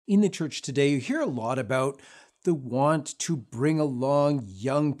In the church today, you hear a lot about the want to bring along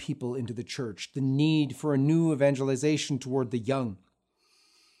young people into the church, the need for a new evangelization toward the young.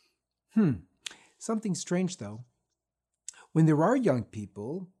 Something strange, though. When there are young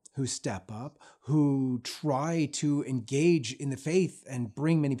people who step up, who try to engage in the faith and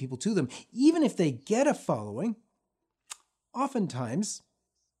bring many people to them, even if they get a following, oftentimes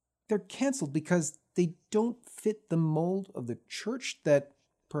they're canceled because they don't fit the mold of the church that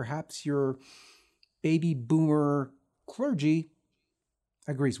perhaps your baby boomer clergy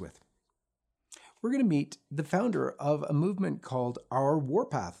agrees with. We're going to meet the founder of a movement called Our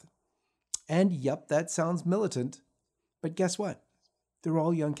Warpath. And yep, that sounds militant, but guess what? They're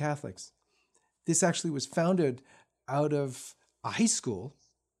all young Catholics. This actually was founded out of a high school,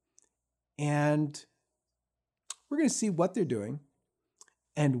 and we're going to see what they're doing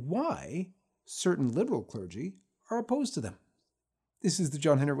and why certain liberal clergy are opposed to them. This is the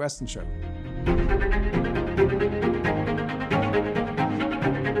John Henry Weston Show.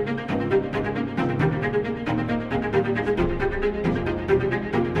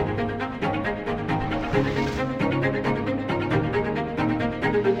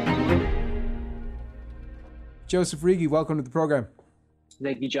 Joseph Rigi, welcome to the program.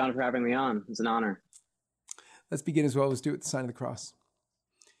 Thank you, John, for having me on. It's an honor. Let's begin as we always do with the sign of the cross.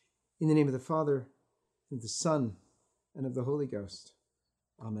 In the name of the Father, and of the Son, and of the Holy Ghost.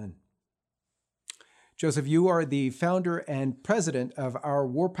 Amen. Joseph, you are the founder and president of Our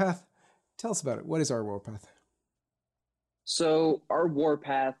Warpath. Tell us about it. What is Our Warpath? So Our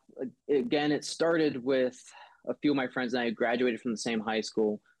Warpath, again, it started with a few of my friends and I who graduated from the same high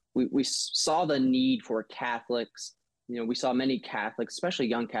school. We saw the need for Catholics. We saw many Catholics, especially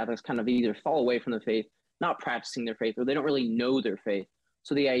young Catholics, kind of either fall away from the faith, not practicing their faith, or they don't really know their faith.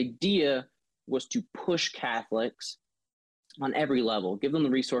 So the idea was to push Catholics on every level, give them the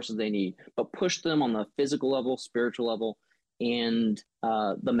resources they need, but push them on the physical level, spiritual level, and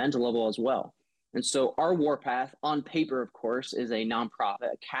the mental level as well. And so Our Warpath, on paper, of course, is a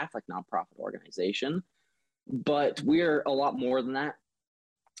nonprofit, a Catholic nonprofit organization, but we're a lot more than that.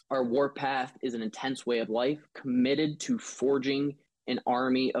 Our Warpath is an intense way of life committed to forging an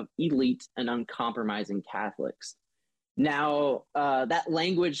army of elite and uncompromising Catholics. Now, that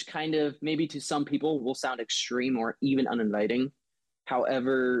language kind of, maybe to some people, will sound extreme or even uninviting.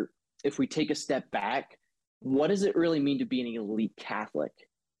 However, if we take a step back, what does it really mean to be an elite Catholic?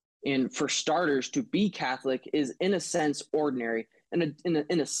 And for starters, to be Catholic is, in a sense, ordinary. And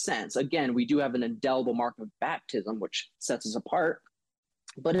in a sense, again, we do have an indelible mark of baptism, which sets us apart.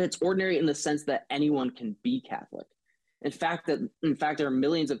 But it's ordinary in the sense that anyone can be Catholic. In fact, there are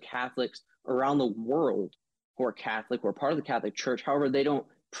millions of Catholics around the world who are Catholic, who are part of the Catholic Church. However, they don't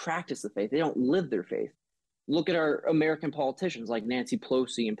practice the faith. They don't live their faith. Look at our American politicians like Nancy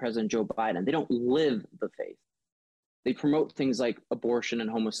Pelosi and President Joe Biden. They don't live the faith. They promote things like abortion and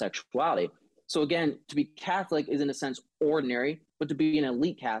homosexuality. So again, to be Catholic is in a sense ordinary, but to be an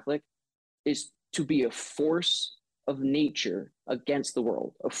elite Catholic is to be a force of nature against the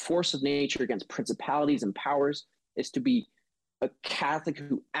world. A force of nature against principalities and powers is to be a Catholic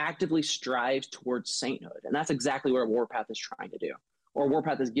who actively strives towards sainthood. And that's exactly what Our Warpath is trying to do. Our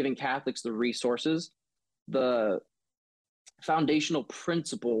Warpath is giving Catholics the resources, the foundational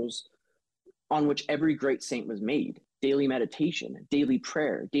principles on which every great saint was made. Daily meditation, daily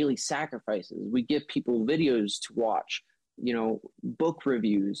prayer, daily sacrifices. We give people videos to watch, book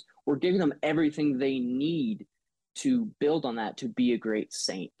reviews. We're giving them everything they need to build on that, to be a great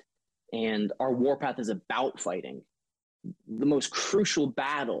saint. And Our Warpath is about fighting. The most crucial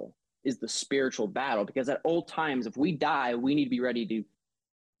battle is the spiritual battle, because at all times, if we die, we need to be ready to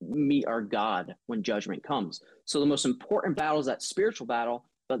meet our God when judgment comes. So the most important battle is that spiritual battle,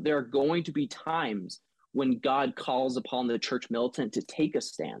 but there are going to be times when God calls upon the church militant to take a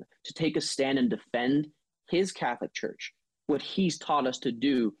stand and defend his Catholic Church, what he's taught us to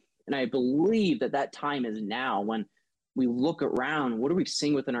do. And I believe that time is now. When we look around, what are we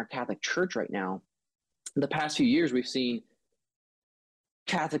seeing within our Catholic Church right now? In the past few years, we've seen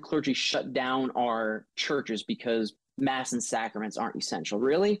Catholic clergy shut down our churches because Mass and sacraments aren't essential.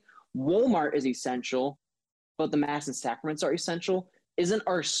 Really? Walmart is essential, but the Mass and sacraments are essential. Isn't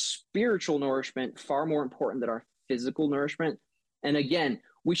our spiritual nourishment far more important than our physical nourishment? And again,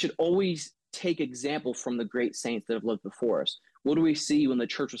 we should always take example from the great saints that have lived before us. What do we see when the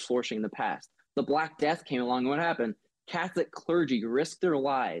church was flourishing in the past? The Black Death came along. What happened? Catholic clergy risked their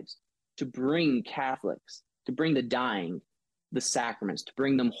lives to bring Catholics, to bring the dying, the sacraments, to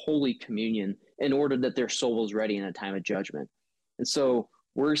bring them Holy Communion in order that their soul was ready in a time of judgment. And so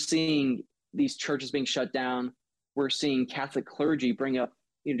we're seeing these churches being shut down. We're seeing Catholic clergy bring up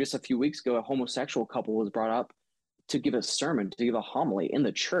just a few weeks ago, a homosexual couple was brought up to give a sermon, to give a homily in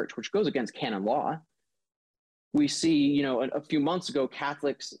the church, which goes against canon law. We see, a few months ago,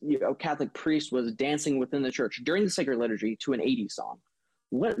 Catholic priest was dancing within the church during the sacred liturgy to an 80s song.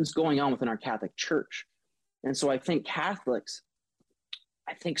 What is going on within our Catholic church? And so I think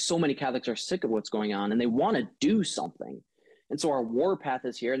so many Catholics are sick of what's going on and they want to do something. And so our warpath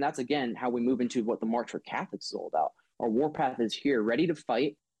is here. And that's, again, how we move into what the March for Catholics is all about. Our warpath is here, ready to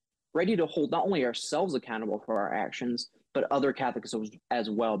fight, ready to hold not only ourselves accountable for our actions, but other Catholics as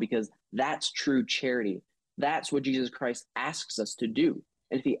well, because that's true charity. That's what Jesus Christ asks us to do.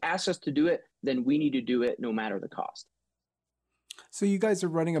 And if he asks us to do it, then we need to do it no matter the cost. So you guys are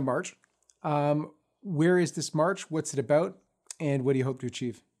running a march. Where is this march? What's it about? And what do you hope to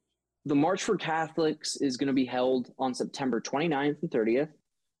achieve? The March for Catholics is going to be held on September 29th and 30th.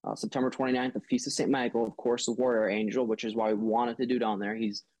 September 29th, the Feast of St. Michael, of course, the warrior angel, which is why we wanted to do down there.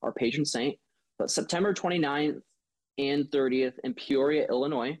 He's our patron saint. But September 29th and 30th in Peoria,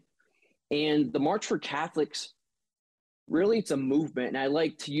 Illinois. And the March for Catholics, really, it's a movement. And I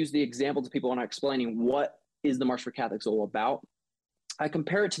like to use the example to people when I'm explaining what is the March for Catholics all about. I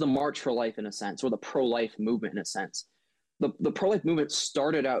compare it to the March for Life in a sense, or the pro-life movement in a sense. The pro-life movement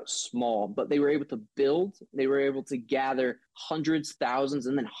started out small, but they were able to build, they were able to gather hundreds, thousands,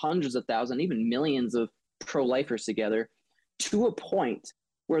 and then hundreds of thousands, even millions of pro-lifers together to a point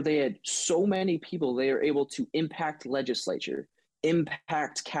where they had so many people, they were able to impact legislature,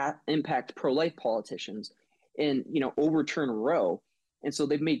 impact pro-life politicians, and overturn Roe. And so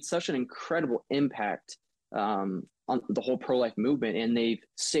they've made such an incredible impact on the whole pro-life movement, and they've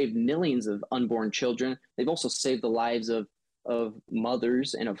saved millions of unborn children. They've also saved the lives of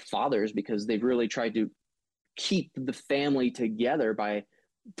mothers and of fathers, because they've really tried to keep the family together by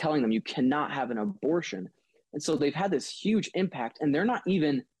telling them you cannot have an abortion. And so they've had this huge impact, and they're not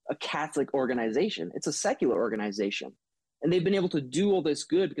even a Catholic organization. It's a secular organization. And they've been able to do all this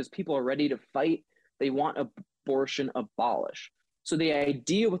good because people are ready to fight. They want abortion abolished. So the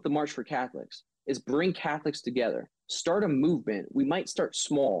idea with the March for Catholics is bring Catholics together, start a movement. We might start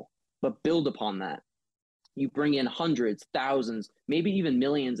small, but build upon that. You bring in hundreds, thousands, maybe even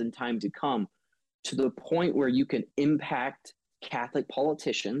millions in time to come, to the point where you can impact Catholic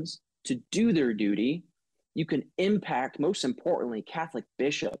politicians to do their duty. You can impact, most importantly, Catholic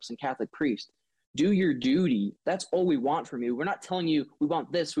bishops and Catholic priests. Do your duty. That's all we want from you. We're not telling you we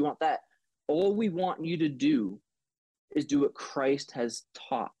want this, we want that. All we want you to do is do what Christ has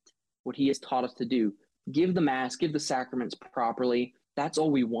taught, what he has taught us to do. Give the Mass, give the sacraments properly. That's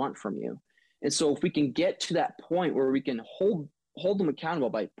all we want from you. And so if we can get to that point where we can hold them accountable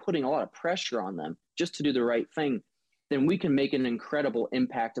by putting a lot of pressure on them just to do the right thing, then we can make an incredible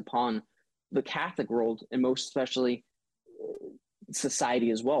impact upon the Catholic world, and most especially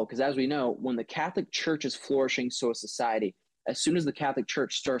society as well. Because as we know, when the Catholic Church is flourishing, so is society. As soon as the Catholic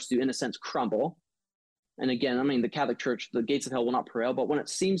Church starts to, in a sense, crumble, and again, I mean, the Catholic Church, the gates of hell will not prevail, but when it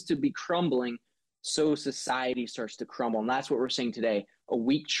seems to be crumbling, so society starts to crumble. And that's what we're seeing today. A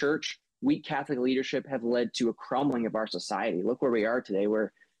weak church, weak Catholic leadership have led to a crumbling of our society. Look where we are today,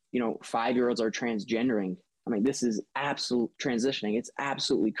 where, 5-year-olds are transgendering. I mean, this is absolute transitioning. It's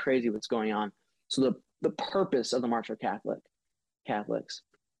absolutely crazy what's going on. So the purpose of the March for Catholics,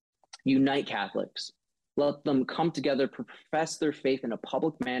 unite Catholics, let them come together, profess their faith in a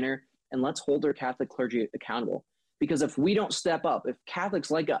public manner, and let's hold their Catholic clergy accountable. Because if we don't step up, if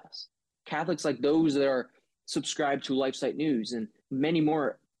Catholics like us, Catholics like those that are subscribed to LifeSite News and many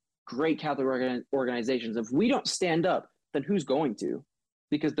more great Catholic organizations, if we don't stand up, then who's going to?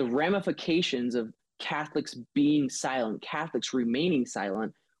 Because the ramifications of Catholics being silent, Catholics remaining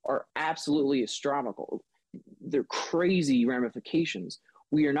silent, are absolutely astronomical. They're crazy ramifications.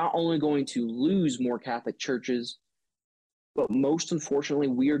 We are not only going to lose more Catholic churches, but most unfortunately,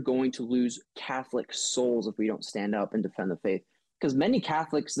 we are going to lose Catholic souls if we don't stand up and defend the faith. Because many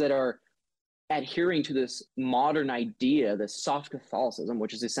Catholics that are adhering to this modern idea, this soft Catholicism,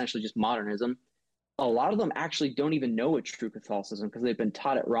 which is essentially just modernism, a lot of them actually don't even know it's true Catholicism because they've been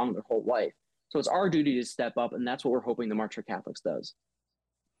taught it wrong their whole life. So it's our duty to step up, and that's what we're hoping the March for Catholics does.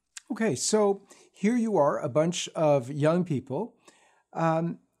 Okay, so here you are, a bunch of young people,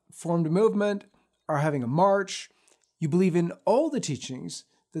 formed a movement, are having a march. You believe in all the teachings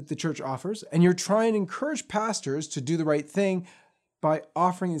that the church offers, and you're trying to encourage pastors to do the right thing by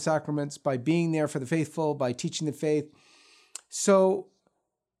offering the sacraments, by being there for the faithful, by teaching the faith. So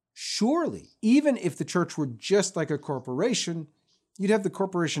surely, even if the church were just like a corporation, you'd have the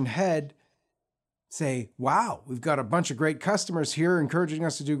corporation head say, wow, we've got a bunch of great customers here encouraging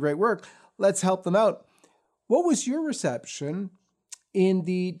us to do great work. Let's help them out. What was your reception In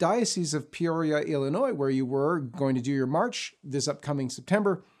the Diocese of Peoria, Illinois, where you were going to do your march this upcoming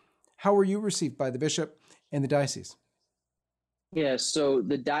September, how were you received by the bishop and the diocese? Yeah, so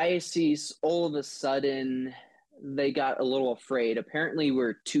the diocese, all of a sudden, they got a little afraid. Apparently,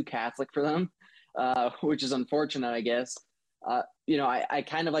 we're too Catholic for them, which is unfortunate, I guess. I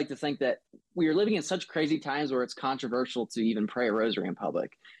kind of like to think that we are living in such crazy times where it's controversial to even pray a rosary in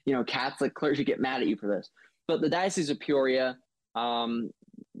public. Catholic clergy get mad at you for this. But the Diocese of Peoria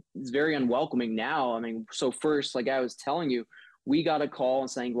is very unwelcoming now. I mean, so first, like I was telling you, we got a call and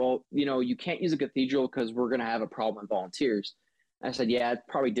saying, well, you can't use a cathedral because we're going to have a problem with volunteers. I said, yeah, it's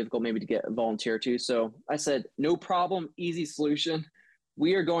probably difficult maybe to get a volunteer too. So I said, no problem, easy solution.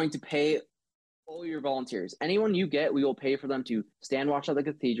 We are going to pay all your volunteers. Anyone you get, we will pay for them to stand watch at the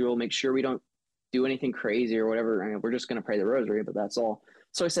cathedral, make sure we don't do anything crazy or whatever. I mean, we're just going to pray the rosary, but that's all.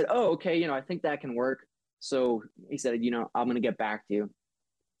 So I said, oh, okay, I think that can work. So he said, I'm going to get back to you.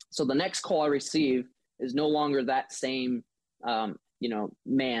 So the next call I receive is no longer that same,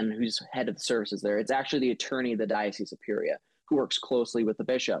 man who's head of the services there. It's actually the attorney of the Diocese of Peoria who works closely with the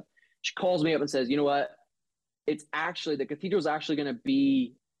bishop. She calls me up and says, you know what? It's actually, the cathedral is actually going to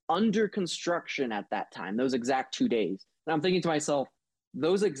be under construction at that time, those exact 2 days. And I'm thinking to myself,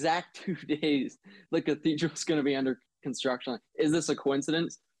 those exact 2 days, the cathedral is going to be under construction. Is this a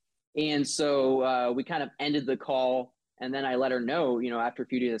coincidence? And so we kind of ended the call. And then I let her know, after a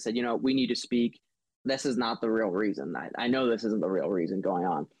few days, I said, we need to speak. This is not the real reason. I know this isn't the real reason going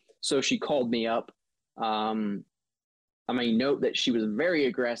on. So she called me up. Note that she was very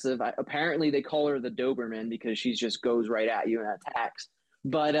aggressive. Apparently, they call her the Doberman because she just goes right at you and attacks.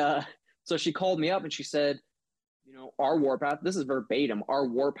 But so she called me up and she said, our warpath, this is verbatim, our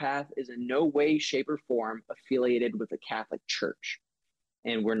warpath is in no way, shape, or form affiliated with the Catholic Church.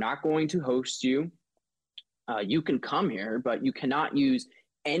 And we're not going to host you. You can come here, but you cannot use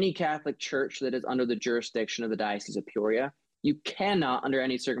any Catholic church that is under the jurisdiction of the Diocese of Peoria. You cannot, under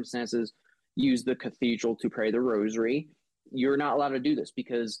any circumstances, use the cathedral to pray the rosary. You're not allowed to do this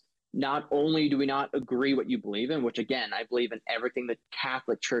because not only do we not agree what you believe in, which again, I believe in everything the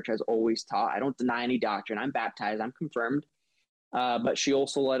Catholic Church has always taught. I don't deny any doctrine. I'm baptized. I'm confirmed. But she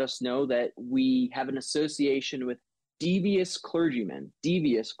also let us know that we have an association with devious clergymen.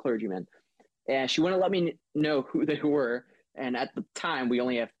 And she wouldn't let me know who they were. And at the time, we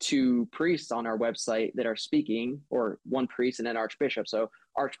only have 2 priests on our website that are speaking, or 1 priest and an archbishop. So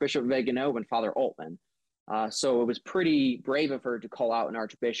Archbishop Vigano and Father Altman. So it was pretty brave of her to call out an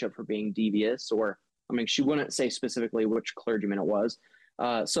archbishop for being devious, she wouldn't say specifically which clergyman it was.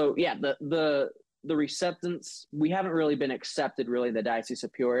 The receptance, we haven't really been accepted, really, the Diocese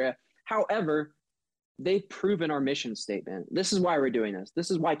of Peoria. However, they've proven our mission statement. This is why we're doing this.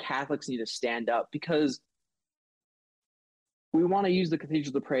 This is why Catholics need to stand up, because we want to use the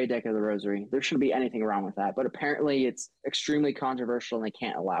cathedral to pray a decade of the rosary. There shouldn't be anything wrong with that. But apparently it's extremely controversial and they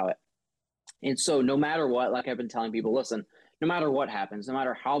can't allow it. And so no matter what, like I've been telling people, listen, no matter what happens, no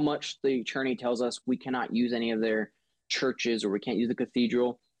matter how much the attorney tells us we cannot use any of their churches or we can't use the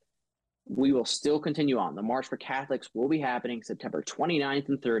cathedral, we will still continue on. The March for Catholics will be happening September 29th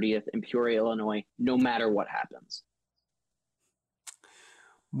and 30th in Peoria, Illinois, no matter what happens.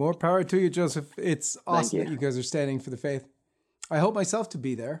 More power to you, Joseph. It's awesome that you guys are standing for the faith. I hope myself to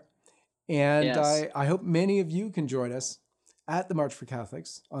be there. And yes. I hope many of you can join us at the March for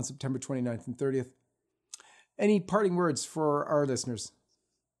Catholics on September 29th and 30th. Any parting words for our listeners?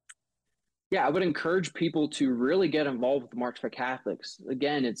 Yeah, I would encourage people to really get involved with the March for Catholics.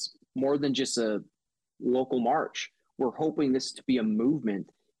 Again, it's more than just a local march. We're hoping this to be a movement,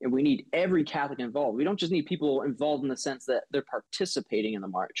 and we need every Catholic involved. We don't just need people involved in the sense that they're participating in the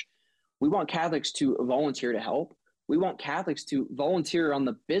march. We want Catholics to volunteer to help. We want Catholics to volunteer on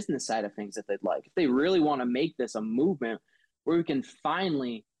the business side of things if they'd like. If they really want to make this a movement where we can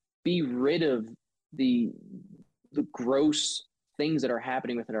finally be rid of the gross things that are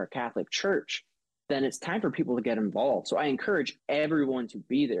happening within our Catholic Church, then it's time for people to get involved. So I encourage everyone to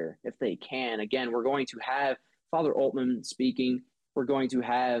be there if they can. Again, we're going to have Father Altman speaking. We're going to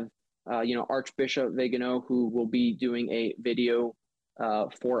have, Archbishop Vigano, who will be doing a video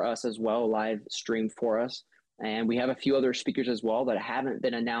for us as well, live stream for us. And we have a few other speakers as well that haven't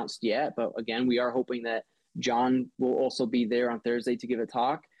been announced yet. But again, we are hoping that John will also be there on Thursday to give a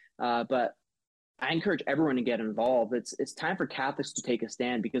talk. But I encourage everyone to get involved. It's time for Catholics to take a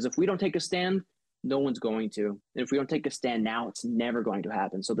stand, because if we don't take a stand, no one's going to. And if we don't take a stand now, it's never going to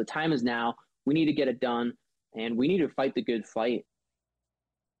happen. So the time is now. We need to get it done, and we need to fight the good fight.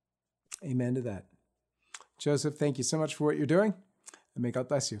 Amen to that. Joseph, thank you so much for what you're doing, and may God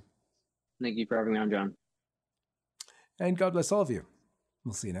bless you. Thank you for having me on, John. And God bless all of you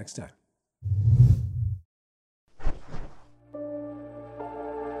We'll see you next time.